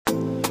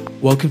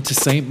Welcome to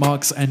St.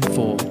 Mark's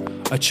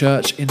N4, a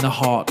church in the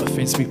heart of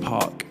Finsbury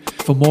Park.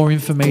 For more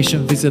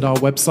information, visit our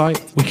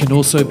website. We can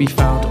also be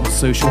found on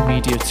social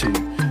media too.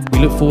 We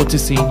look forward to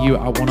seeing you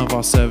at one of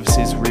our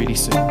services really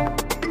soon.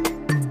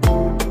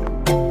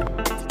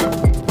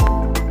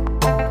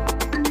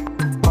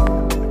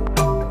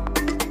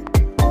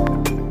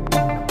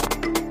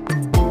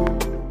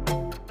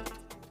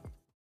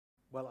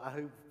 Well, I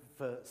hope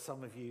for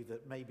some of you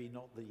that maybe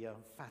not the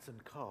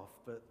fattened calf,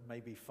 but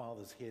maybe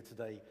fathers here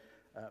today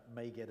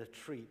may get a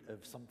treat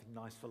of something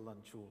nice for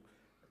lunch or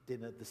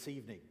dinner this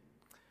evening.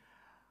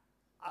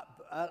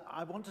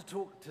 I want to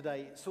talk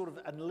today sort of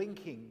and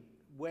linking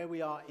where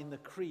we are in the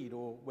creed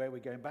or where we're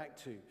going back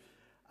to.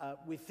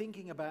 We're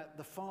thinking about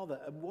the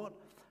Father and what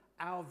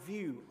our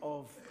view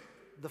of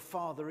the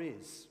Father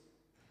is.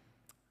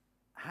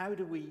 How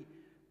do we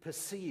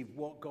perceive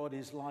what God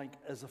is like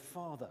as a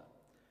father?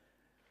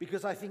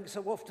 Because I think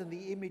so often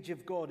the image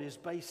of God is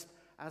based,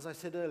 as I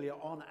said earlier,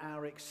 on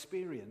our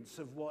experience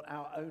of what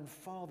our own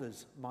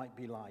fathers might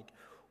be like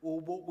or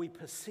what we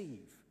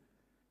perceive,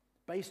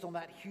 based on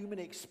that human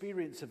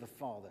experience of a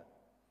father.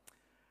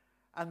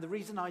 And the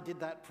reason I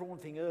did that prawn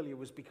thing earlier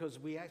was because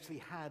we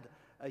actually had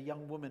a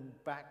young woman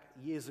back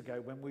years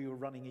ago when we were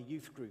running a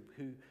youth group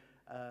who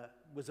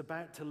was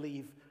about to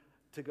leave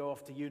to go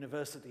off to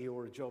university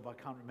or a job, I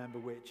can't remember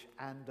which,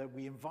 and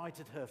we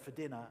invited her for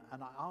dinner,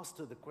 and I asked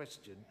her the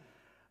question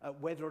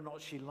whether or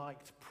not she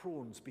liked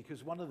prawns,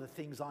 because one of the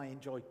things I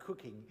enjoy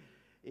cooking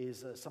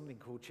is something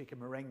called chicken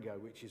merengue,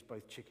 which is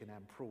both chicken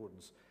and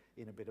prawns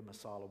in a bit of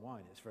masala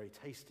wine. It's very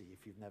tasty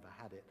if you've never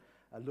had it.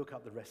 Look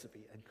up the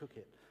recipe and cook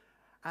it.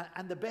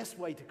 And the best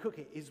way to cook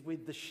it is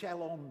with the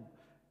shell on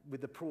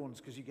with the prawns,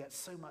 because you get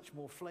so much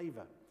more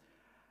flavor.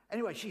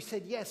 Anyway, she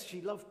said yes,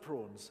 she loved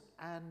prawns.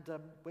 And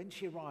when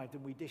she arrived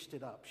and we dished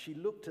it up, she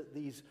looked at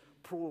these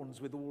prawns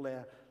with all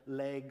their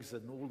legs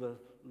and all the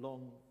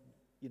long,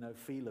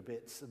 feeler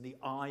bits and the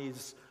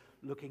eyes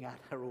looking at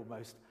her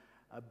almost.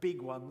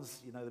 Big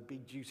ones, the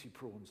big juicy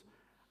prawns.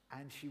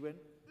 And she went,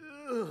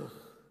 ugh,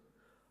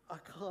 I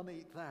can't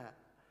eat that.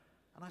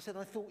 And I said,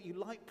 I thought you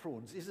liked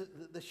prawns. Is it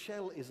that the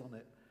shell is on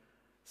it?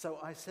 So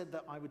I said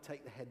that I would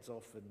take the heads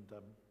off,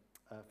 and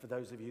for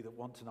those of you that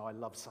want to know, I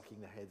love sucking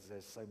the heads.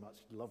 There's so much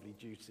lovely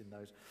juice in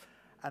those.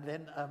 And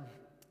then,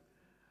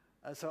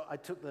 so I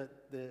took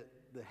the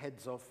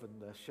heads off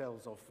and the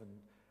shells off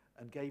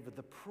and gave her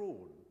the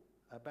prawn,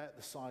 about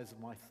the size of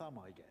my thumb,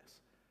 I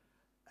guess.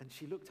 And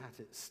she looked at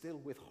it still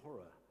with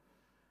horror.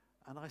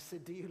 And I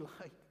said, do you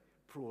like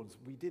prawns?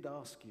 We did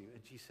ask you.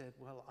 And she said,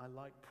 well, I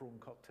like prawn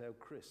cocktail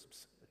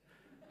crisps.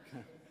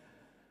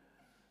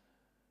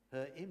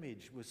 Her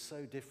image was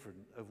so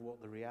different of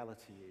what the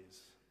reality is.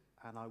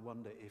 And I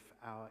wonder if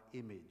our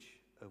image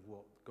of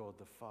what God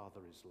the Father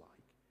is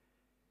like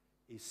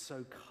is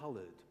so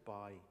colored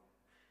by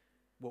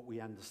what we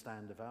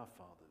understand of our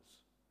fathers.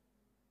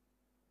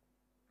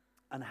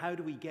 And how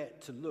do we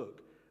get to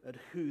look at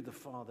who the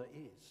Father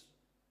is?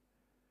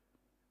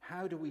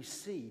 How do we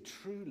see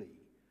truly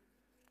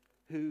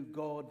who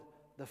God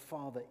the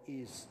Father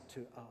is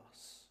to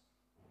us?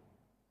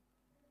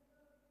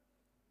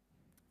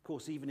 Of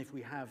course, even if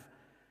we have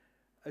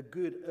a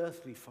good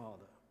earthly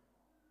father,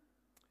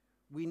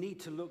 we need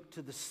to look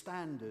to the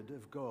standard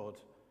of God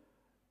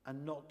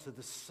and not to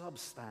the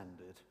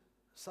substandard.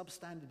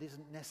 Substandard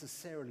isn't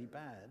necessarily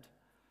bad.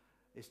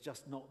 It's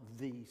just not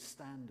the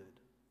standard.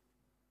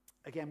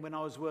 Again, when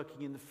I was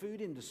working in the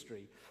food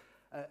industry,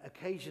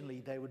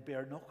 occasionally there would be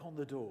a knock on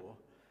the door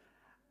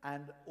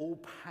and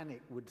all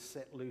panic would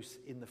set loose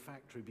in the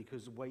factory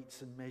because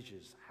weights and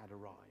measures had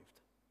arrived.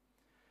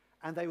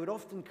 And they would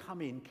often come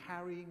in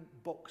carrying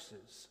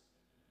boxes.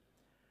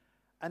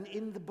 And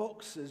in the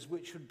boxes,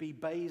 which would be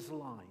baize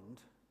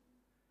lined,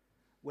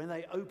 when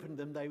they opened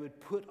them, they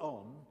would put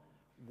on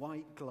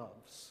white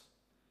gloves,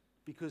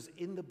 because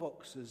in the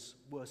boxes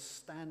were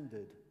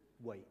standard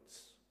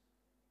weights.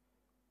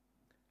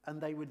 And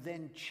they would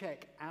then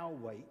check our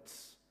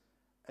weights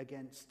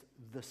against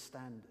the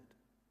standard.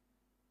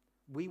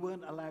 We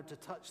weren't allowed to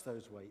touch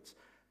those weights.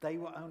 They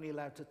were only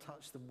allowed to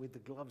touch them with the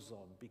gloves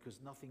on,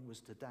 because nothing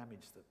was to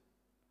damage them.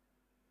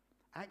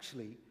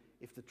 Actually,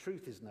 if the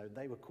truth is known,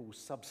 they were called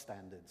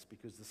substandards,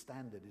 because the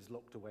standard is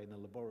locked away in a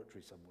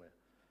laboratory somewhere.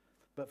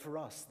 But for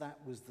us, that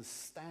was the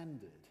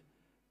standard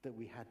that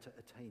we had to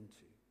attain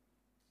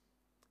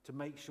to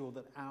make sure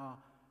that our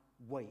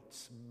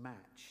weights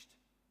matched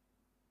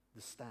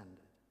the standard.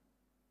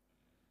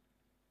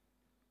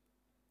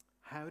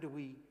 How do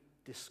we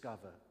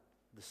discover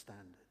the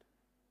standard?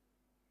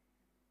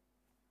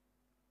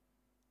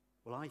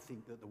 Well, I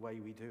think that the way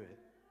we do it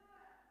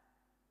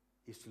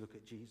is to look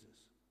at Jesus.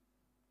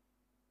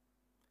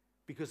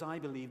 Because I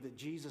believe that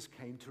Jesus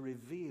came to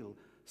reveal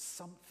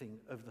something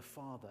of the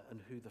Father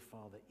and who the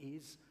Father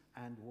is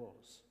and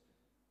was.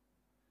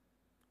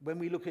 When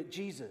we look at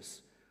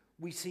Jesus,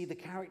 we see the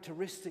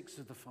characteristics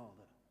of the Father.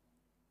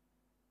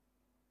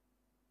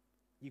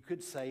 You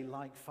could say,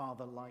 like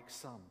Father, like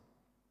Son.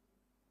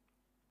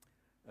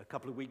 A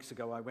couple of weeks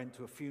ago, I went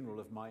to a funeral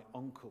of my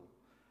uncle,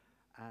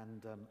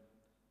 and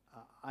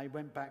I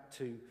went back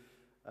to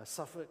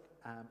Suffolk,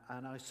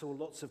 and I saw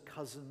lots of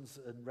cousins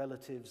and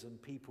relatives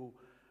and people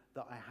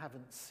that I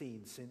haven't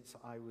seen since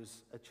I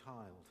was a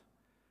child.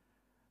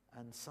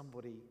 And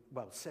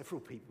several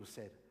people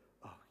said,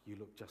 "Oh, you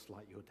look just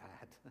like your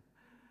dad."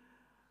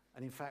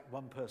 And in fact,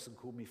 one person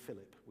called me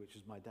Philip, which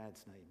is my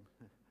dad's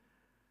name,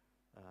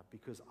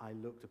 because I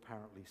looked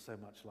apparently so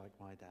much like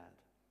my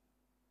dad.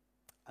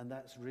 And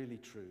that's really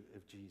true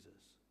of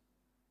Jesus.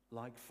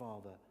 Like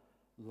Father,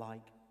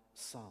 like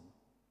Son.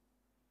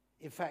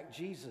 In fact,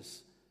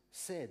 Jesus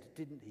said,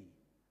 didn't he,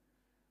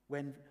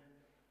 when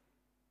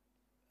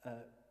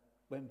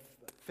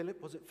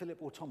Philip, was it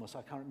Philip or Thomas,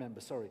 I can't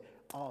remember, sorry,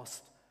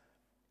 asked,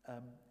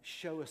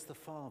 "Show us the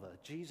Father."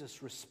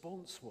 Jesus'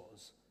 response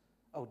was,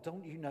 "Oh,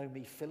 don't you know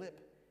me, Philip?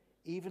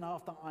 Even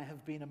after I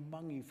have been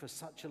among you for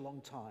such a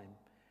long time,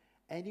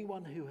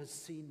 anyone who has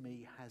seen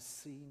me has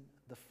seen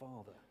the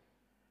Father.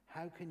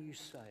 How can you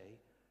say,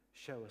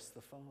 'Show us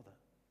the Father'?"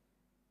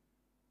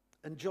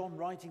 And John,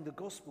 writing the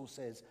Gospel,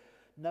 says,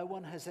 "No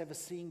one has ever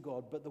seen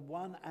God, but the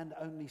one and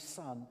only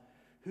Son,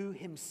 who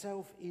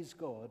himself is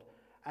God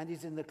and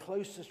is in the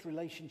closest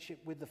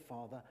relationship with the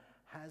Father,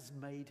 has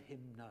made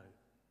him known."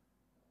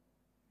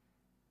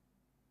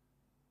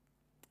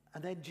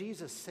 And then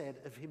Jesus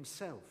said of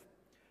himself,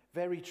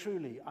 "Very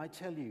truly, I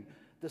tell you,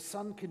 the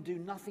Son can do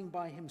nothing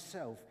by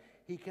himself.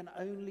 He can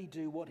only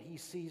do what he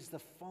sees the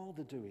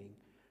Father doing,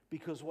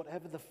 because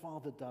whatever the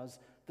Father does,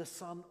 the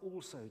Son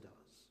also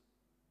does."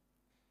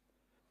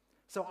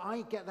 So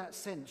I get that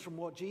sense from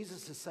what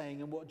Jesus is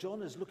saying and what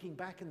John is looking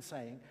back and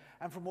saying,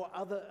 and from what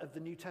other of the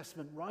New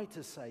Testament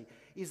writers say,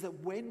 is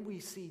that when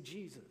we see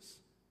Jesus,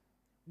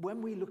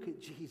 when we look at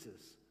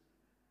Jesus,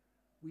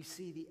 we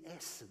see the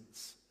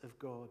essence of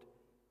God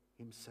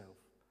himself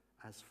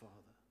as Father.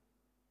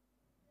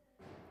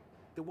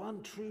 The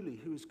one truly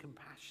who is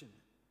compassionate,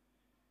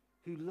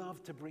 who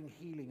loved to bring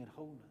healing and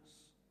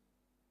wholeness.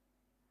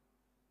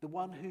 The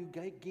one who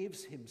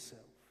gives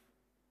himself.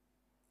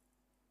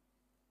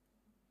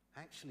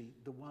 Actually,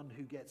 the one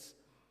who gets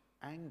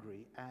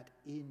angry at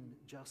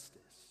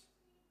injustice.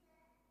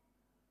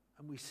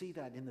 And we see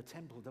that in the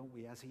temple, don't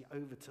we, as he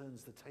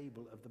overturns the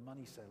table of the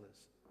money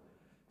sellers,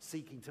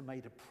 seeking to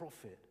make a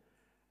profit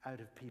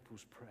out of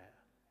people's prayer.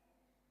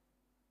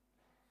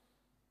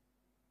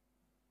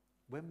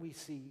 When we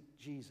see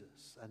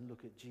Jesus and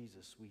look at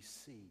Jesus, we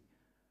see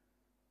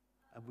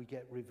and we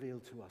get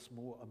revealed to us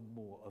more and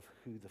more of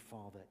who the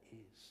Father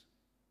is.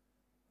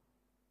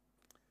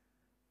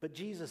 But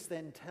Jesus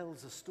then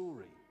tells a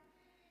story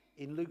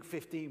in Luke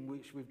 15,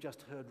 which we've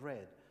just heard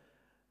read,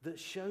 that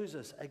shows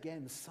us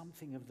again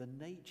something of the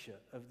nature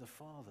of the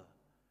Father.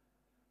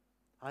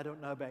 I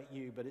don't know about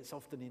you, but it's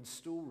often in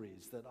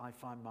stories that I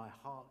find my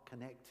heart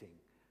connecting,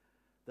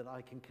 that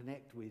I can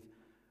connect with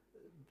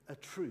a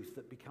truth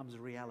that becomes a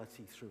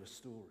reality through a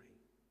story.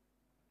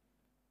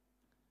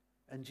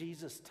 And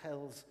Jesus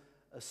tells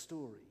a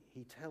story.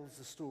 He tells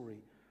the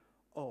story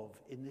of,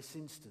 in this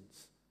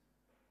instance,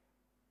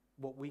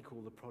 what we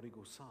call the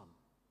prodigal son.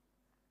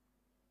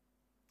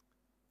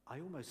 I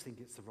almost think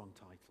it's the wrong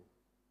title.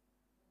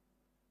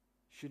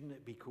 Shouldn't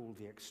it be called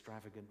the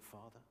extravagant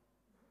father?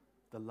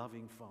 The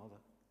loving father?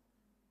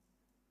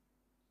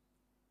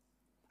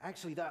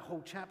 Actually, that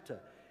whole chapter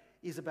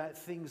is about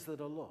things that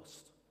are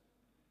lost.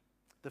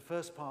 The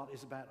first part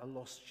is about a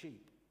lost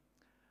sheep.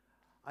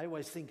 I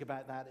always think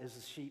about that as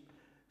a sheep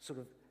sort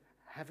of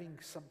having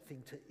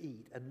something to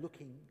eat and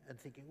looking and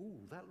thinking,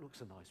 "Ooh, that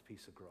looks a nice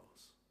piece of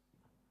grass.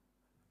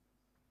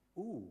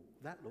 Ooh,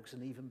 that looks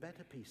an even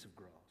better piece of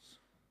grass.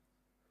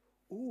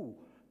 Ooh,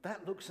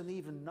 that looks an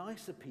even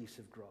nicer piece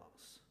of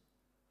grass.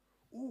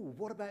 Ooh,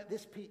 what about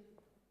this piece?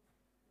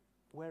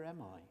 Where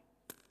am I?"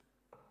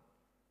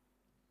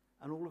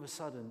 And all of a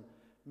sudden,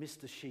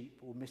 Mr. Sheep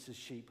or Mrs.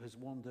 Sheep has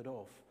wandered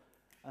off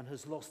and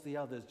has lost the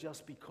others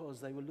just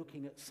because they were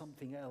looking at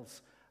something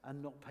else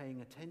and not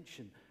paying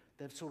attention.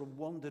 They've sort of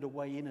wandered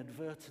away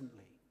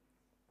inadvertently.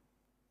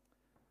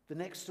 The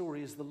next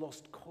story is the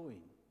lost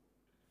coin.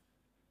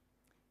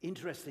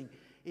 Interesting,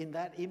 in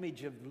that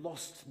image of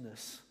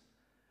lostness,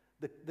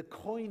 the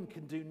coin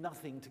can do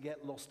nothing to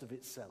get lost of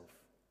itself.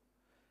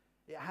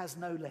 It has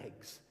no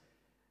legs.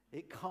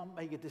 It can't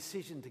make a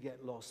decision to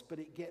get lost, but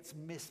it gets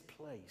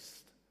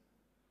misplaced.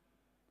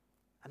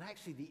 And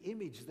actually the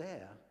image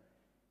there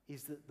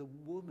is that the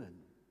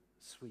woman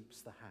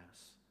sweeps the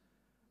house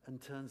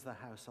and turns the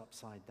house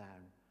upside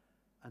down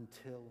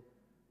until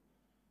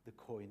the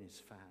coin is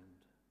found.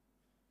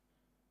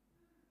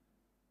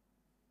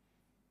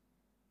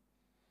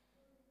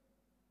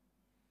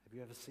 Have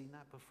you ever seen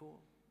that before?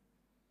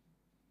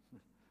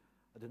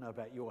 I don't know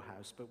about your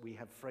house, but we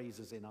have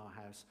phrases in our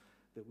house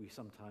that we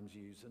sometimes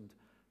use, and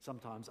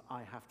sometimes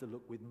I have to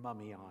look with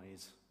mummy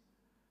eyes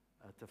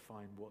to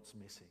find what's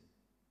missing.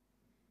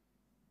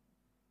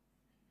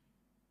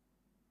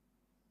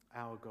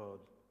 Our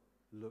God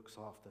looks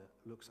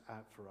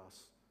out for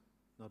us,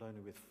 not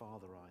only with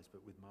father eyes,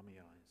 but with mummy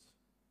eyes.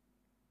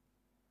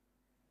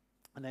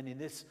 And then in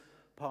this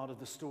part of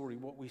the story,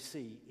 what we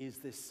see is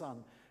this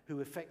son who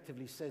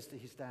effectively says to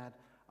his dad,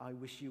 "I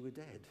wish you were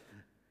dead.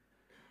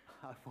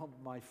 I want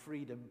my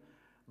freedom,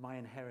 my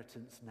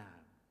inheritance now.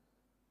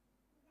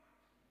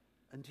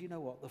 And do you know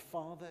what? The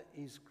Father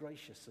is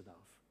gracious enough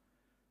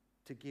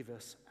to give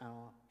us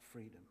our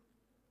freedom.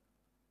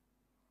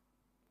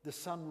 The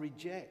Son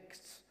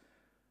rejects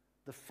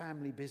the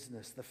family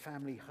business, the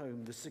family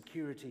home, the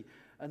security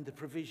and the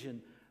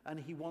provision, and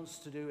he wants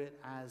to do it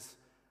as,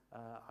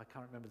 I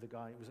can't remember the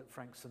guy, it was at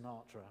Frank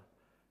Sinatra,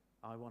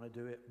 I want to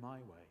do it my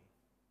way.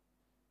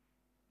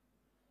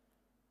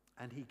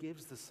 And he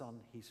gives the Son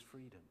his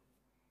freedom.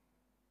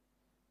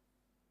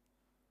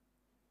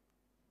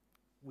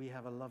 We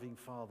have a loving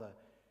Father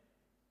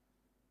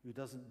who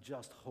doesn't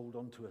just hold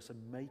on to us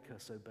and make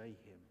us obey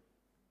him,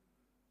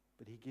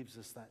 but he gives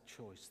us that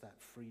choice,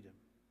 that freedom.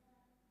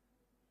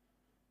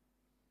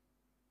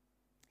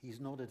 He's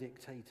not a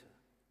dictator.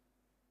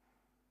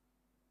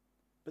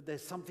 But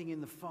there's something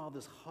in the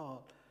Father's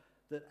heart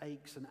that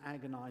aches and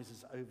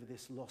agonizes over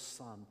this lost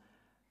son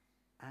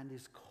and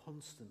is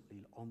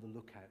constantly on the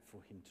lookout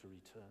for him to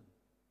return.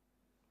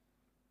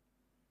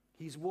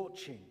 He's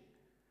watching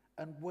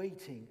and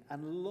waiting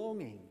and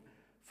longing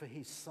for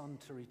his son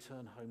to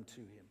return home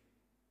to him.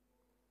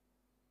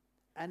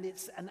 And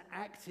it's an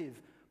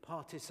active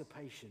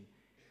participation.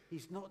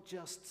 He's not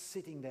just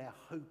sitting there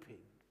hoping.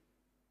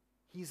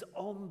 He's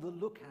on the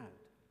lookout.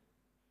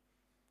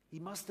 He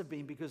must have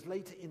been, because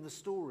later in the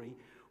story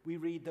we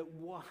read that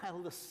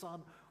while the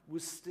son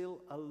was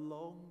still a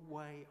long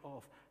way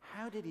off,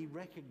 how did he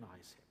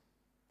recognize him?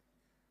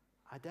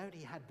 I doubt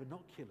he had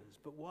binoculars,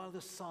 but while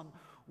the son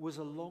was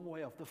a long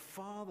way off, the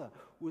father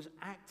was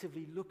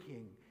actively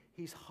looking.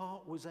 His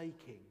heart was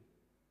aching,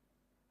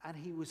 and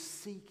he was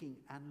seeking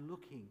and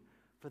looking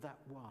for that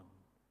one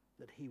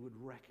that he would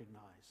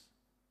recognize.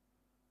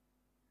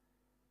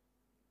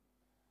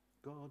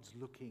 God's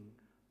looking,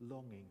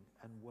 longing,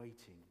 and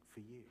waiting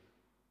for you.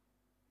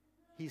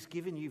 He's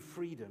given you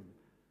freedom,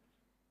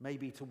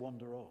 maybe to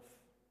wander off.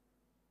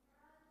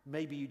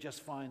 Maybe you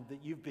just find that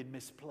you've been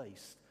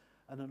misplaced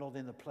and are not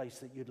in the place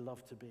that you'd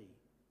love to be.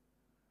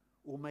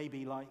 Or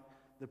maybe, like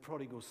the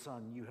prodigal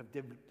son, you have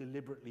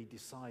deliberately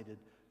decided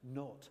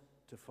not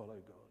to follow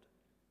God.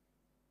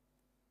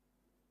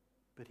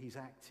 But he's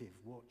active,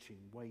 watching,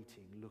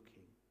 waiting,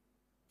 looking.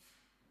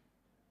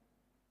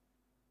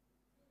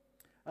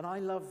 And I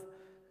love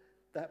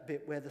that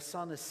bit where the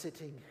son is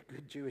sitting,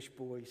 good Jewish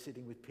boy,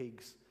 sitting with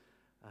pigs,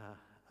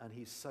 and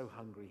he's so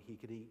hungry he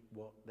could eat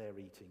what they're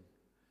eating.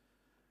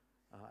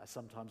 I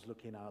sometimes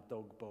look in our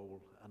dog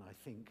bowl and I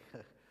think,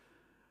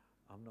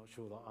 I'm not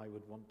sure that I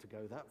would want to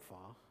go that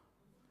far.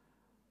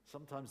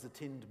 Sometimes the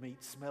tinned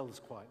meat smells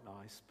quite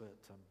nice, but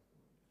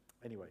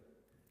anyway,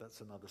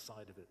 that's another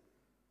side of it.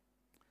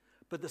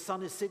 But the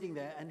son is sitting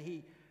there and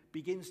he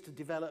begins to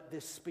develop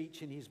this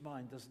speech in his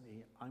mind, doesn't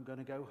he? I'm going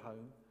to go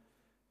home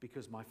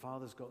because my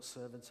father's got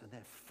servants and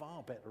they're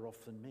far better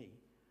off than me.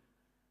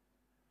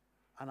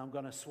 And I'm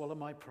going to swallow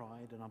my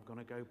pride and I'm going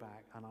to go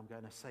back and I'm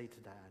going to say to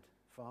Dad,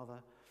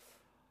 Father,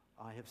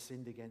 I have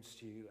sinned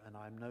against you and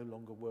I am no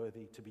longer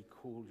worthy to be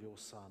called your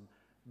son.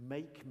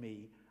 Make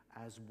me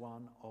as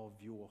one of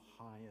your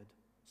hired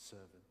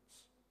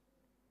servants.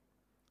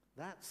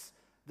 That's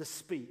the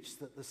speech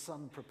that the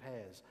son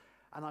prepares.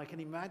 And I can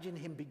imagine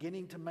him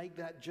beginning to make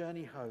that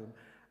journey home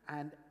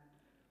and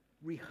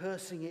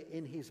rehearsing it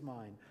in his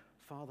mind.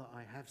 Father,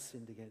 I have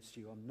sinned against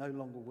you. I'm no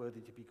longer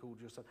worthy to be called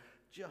your son.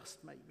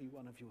 Just make me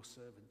one of your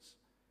servants.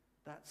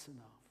 That's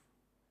enough.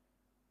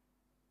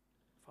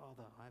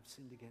 Father, I have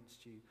sinned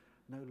against you.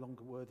 No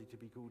longer worthy to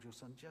be called your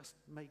son. Just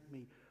make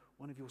me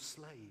one of your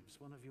slaves,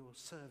 one of your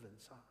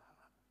servants.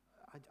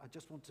 I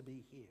just want to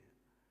be here.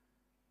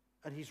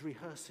 And he's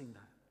rehearsing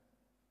that.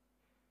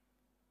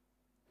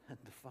 And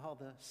the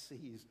father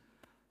sees,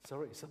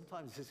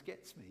 sometimes this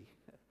gets me.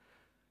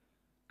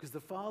 Because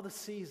the father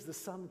sees the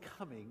son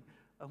coming,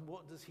 and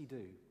what does he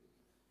do?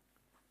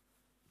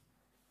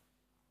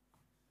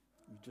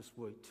 You just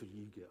wait till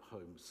you get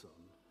home, son.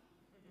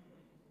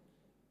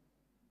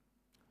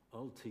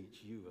 I'll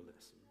teach you a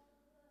lesson.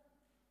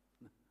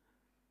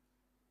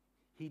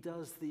 He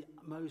does the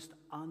most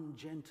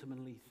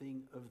ungentlemanly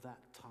thing of that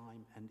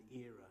time and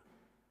era.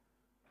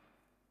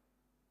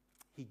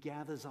 He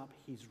gathers up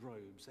his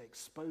robes,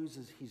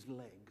 exposes his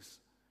legs,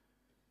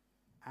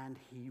 and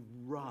he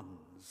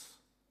runs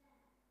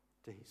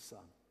to his son.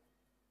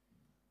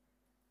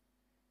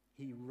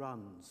 He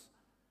runs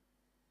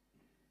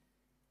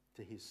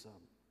to his son.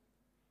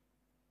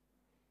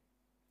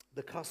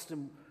 The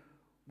custom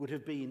would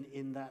have been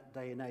in that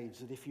day and age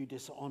that if you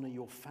dishonor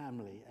your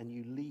family and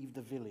you leave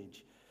the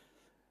village,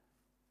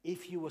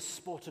 if you were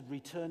spotted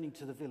returning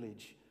to the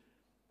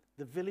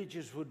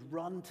villagers would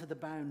run to the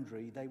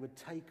boundary, they would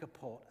take a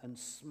pot and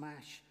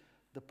smash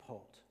the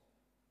pot.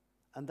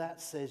 And that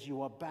says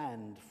you are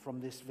banned from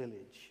this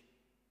village.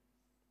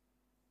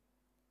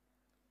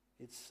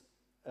 It's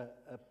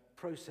a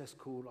process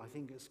called, I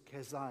think it's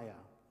kezaya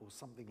or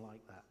something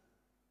like that.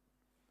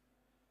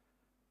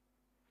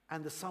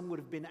 And the son would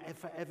have been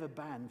forever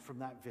banned from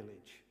that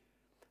village.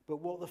 But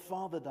what the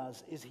father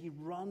does is he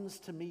runs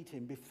to meet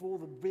him before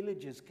the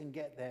villagers can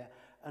get there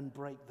and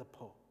break the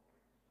pot.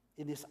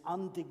 in this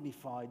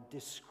undignified,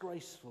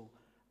 disgraceful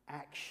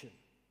action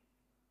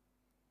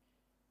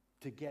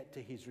to get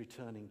to his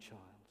returning child.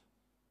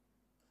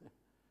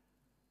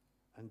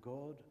 And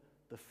God,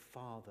 the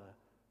Father,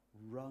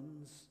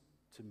 runs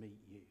to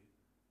meet you.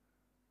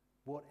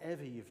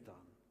 Whatever you've done,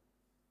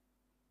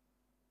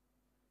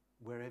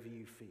 wherever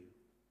you feel.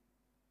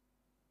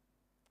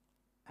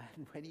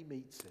 And when he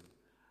meets him,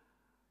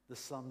 the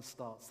son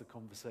starts the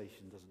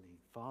conversation, doesn't he?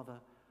 Father,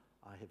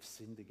 I have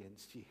sinned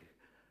against you.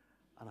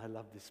 And I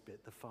love this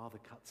bit. The father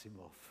cuts him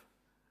off,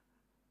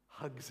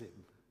 hugs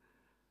him,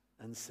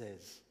 and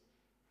says,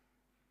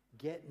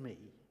 get me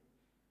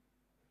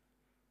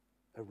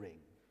a ring,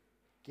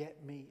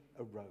 get me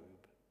a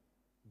robe,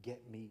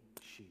 get me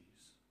shoes.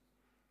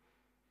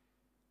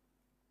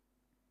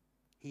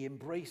 He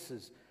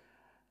embraces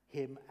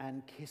him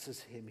and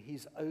kisses him.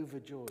 He's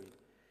overjoyed.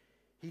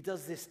 He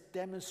does this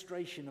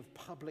demonstration of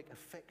public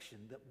affection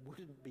that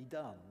wouldn't be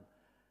done.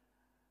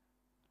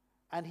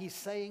 And he's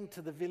saying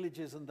to the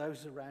villagers and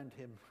those around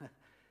him,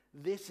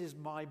 this is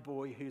my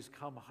boy who's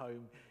come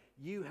home.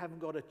 You haven't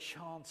got a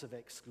chance of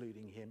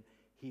excluding him.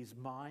 He's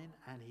mine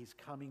and he's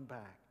coming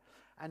back.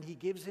 And he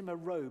gives him a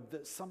robe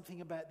that's something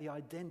about the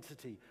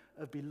identity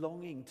of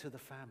belonging to the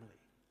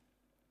family.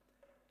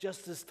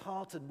 Just as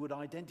tartan would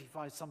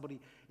identify somebody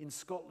in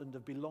Scotland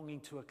of belonging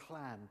to a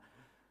clan,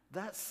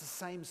 that's the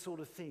same sort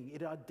of thing.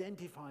 It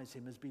identifies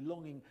him as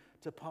belonging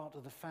to part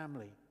of the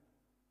family.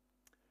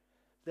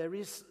 There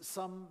is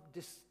some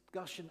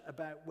discussion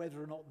about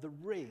whether or not the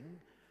ring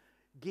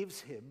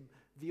gives him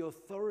the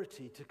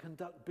authority to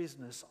conduct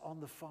business on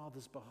the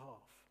father's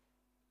behalf.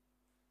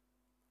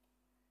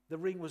 The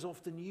ring was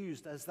often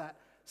used as that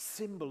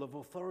symbol of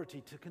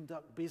authority to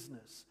conduct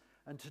business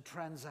and to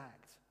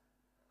transact.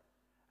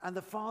 And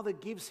the father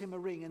gives him a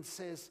ring and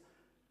says,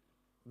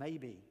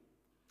 maybe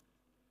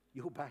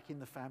you're back in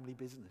the family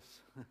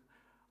business.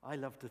 I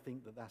love to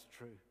think that that's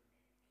true.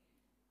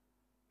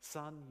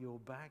 Son, you're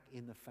back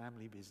in the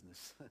family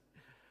business.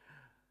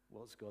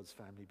 What's God's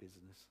family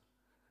business?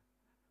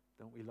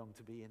 Don't we long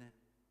to be in it?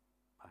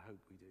 I hope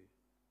we do.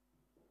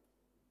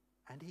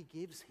 And he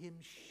gives him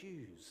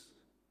shoes.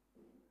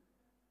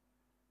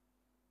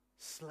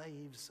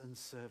 Slaves and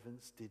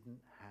servants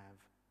didn't have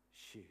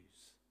shoes.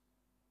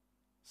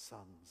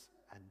 Sons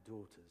and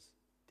daughters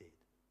did.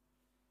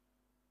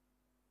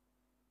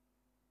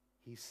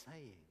 He's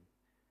saying,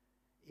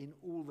 in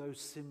all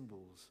those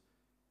symbols,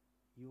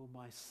 you're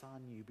my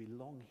son, you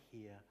belong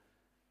here.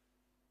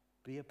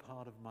 Be a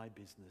part of my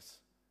business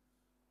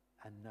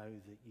and know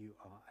that you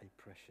are a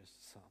precious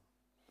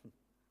son.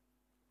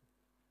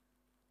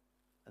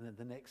 And then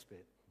the next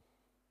bit.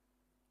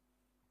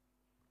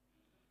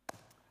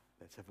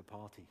 Let's have a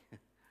party.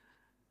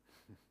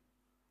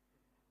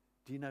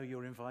 Do you know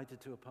you're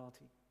invited to a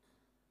party?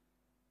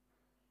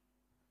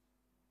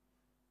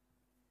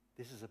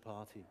 This is a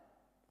party.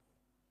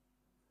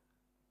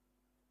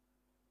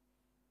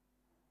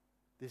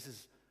 This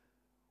is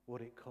what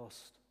it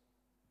cost.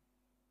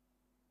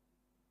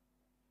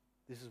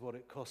 This is what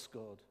it cost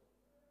God,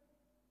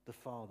 the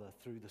Father,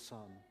 through the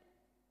Son,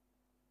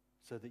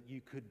 so that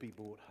you could be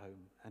brought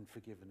home and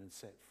forgiven and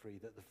set free,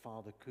 that the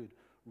Father could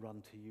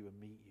run to you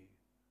and meet you.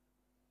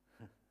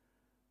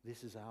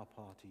 This is our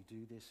party.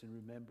 Do this in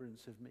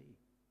remembrance of me.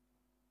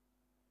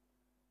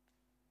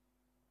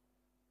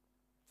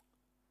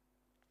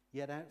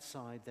 Yet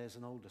outside there's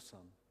an older son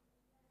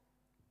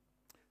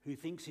who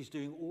thinks he's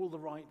doing all the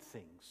right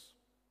things.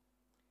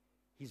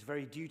 He's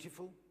very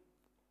dutiful.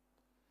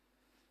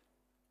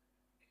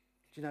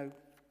 Do you know,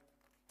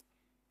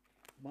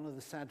 one of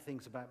the sad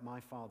things about my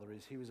father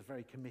is he was a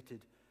very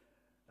committed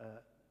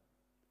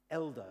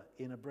elder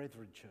in a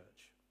Brethren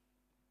church.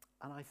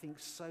 And I think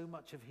so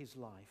much of his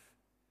life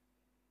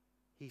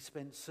he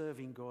spent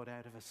serving God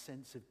out of a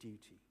sense of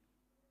duty,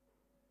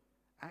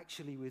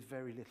 actually with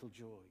very little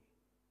joy,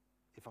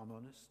 if I'm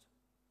honest.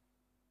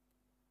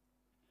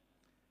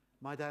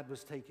 My dad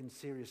was taken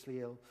seriously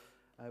ill,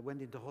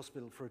 went into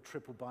hospital for a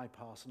triple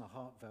bypass and a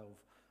heart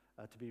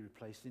valve to be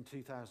replaced in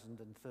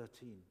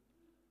 2013.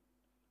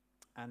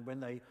 And when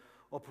they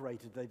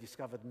operated, they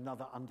discovered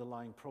another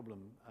underlying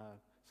problem,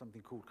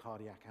 something called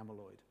cardiac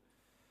amyloid.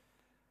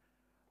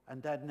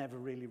 And Dad never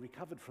really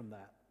recovered from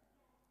that.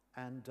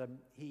 And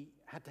he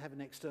had to have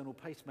an external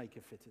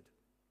pacemaker fitted.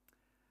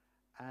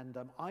 And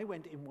I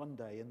went in one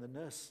day, and the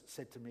nurse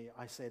said to me,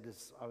 I said,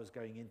 as I was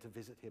going in to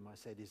visit him, I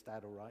said, is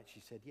Dad all right? She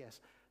said, yes.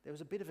 There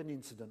was a bit of an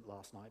incident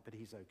last night, but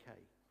he's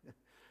okay.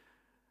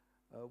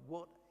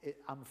 What it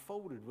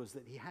unfolded was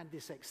that he had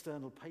this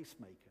external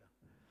pacemaker.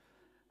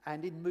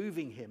 And in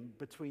moving him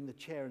between the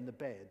chair and the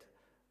bed,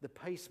 the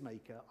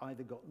pacemaker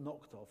either got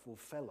knocked off or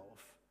fell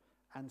off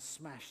and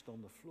smashed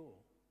on the floor.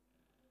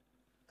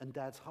 And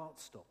Dad's heart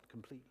stopped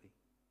completely.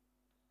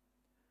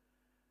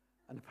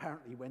 And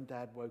apparently when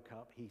Dad woke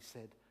up, he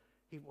said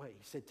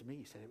to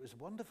me, it was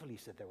wonderful. He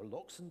said, there were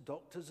lots of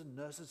doctors and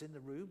nurses in the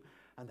room,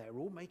 and they were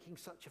all making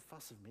such a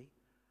fuss of me.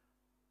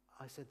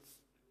 I said,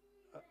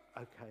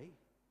 okay.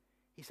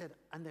 He said,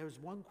 and there was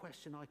one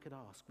question I could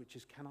ask, which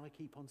is, can I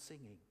keep on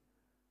singing?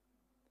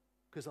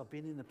 because I've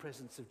been in the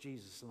presence of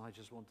Jesus and I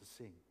just want to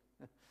sing.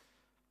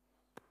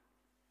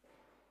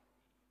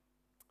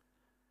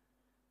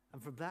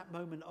 And from that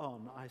moment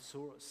on, I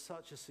saw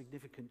such a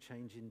significant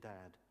change in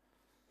Dad.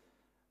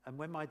 And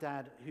when my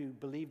dad, who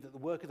believed that the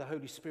work of the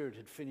Holy Spirit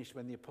had finished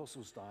when the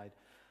apostles died,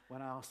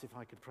 when I asked if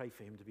I could pray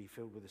for him to be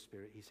filled with the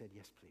Spirit, he said,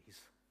 yes,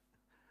 please.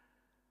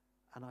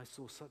 And I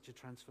saw such a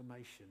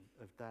transformation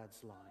of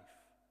Dad's life.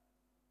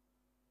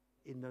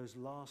 In those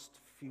last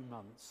few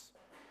months,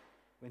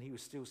 when he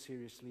was still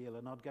seriously ill,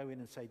 and I'd go in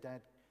and say,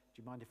 Dad,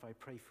 do you mind if I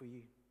pray for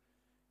you?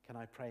 Can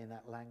I pray in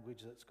that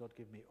language that's God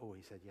given me? Oh,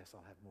 he said, yes,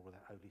 I'll have more of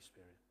that Holy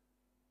Spirit.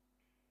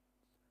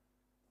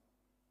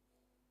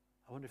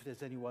 I wonder if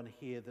there's anyone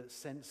here that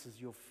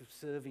senses you're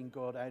serving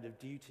God out of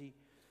duty,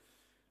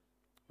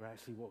 where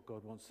actually what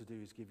God wants to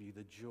do is give you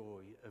the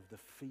joy of the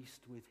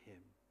feast with him.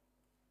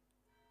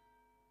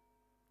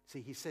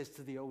 See, he says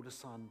to the older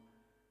son,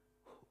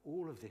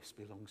 all of this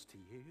belongs to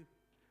you.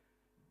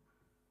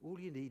 All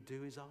you need to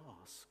do is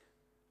ask,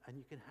 and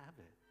you can have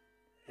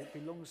it. It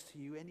belongs to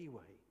you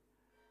anyway.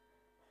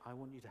 I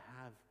want you to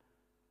have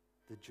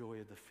the joy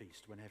of the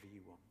feast whenever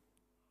you want.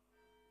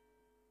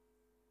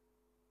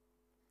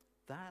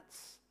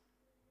 That's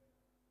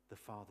the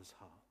Father's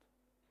heart.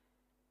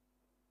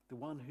 The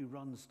one who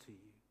runs to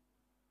you.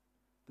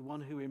 The one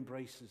who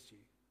embraces you.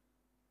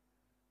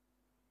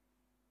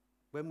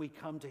 When we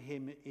come to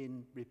him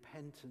in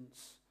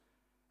repentance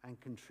and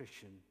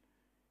contrition,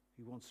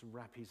 he wants to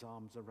wrap his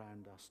arms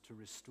around us, to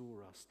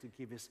restore us, to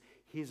give us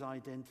his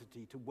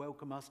identity, to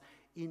welcome us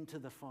into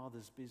the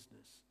Father's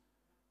business,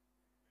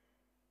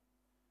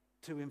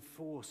 to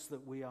enforce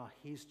that we are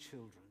his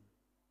children,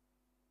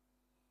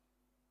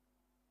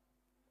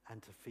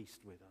 and to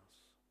feast with us.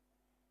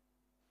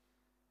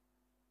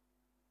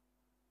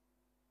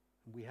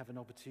 And we have an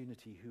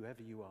opportunity,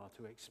 whoever you are,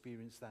 to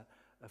experience that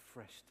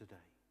afresh today.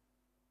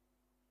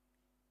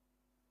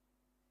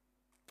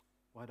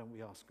 Why don't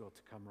we ask God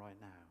to come right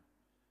now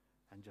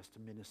and just to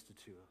minister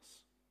to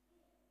us?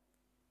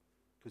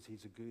 Because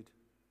he's a good,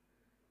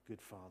 good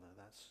Father.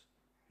 That's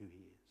who he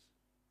is.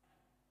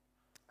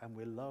 And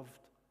we're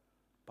loved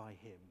by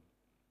him.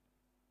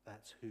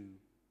 That's who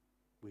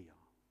we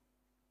are.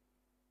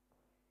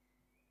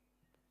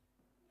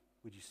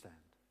 Would you stand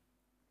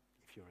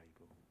if you're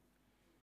able?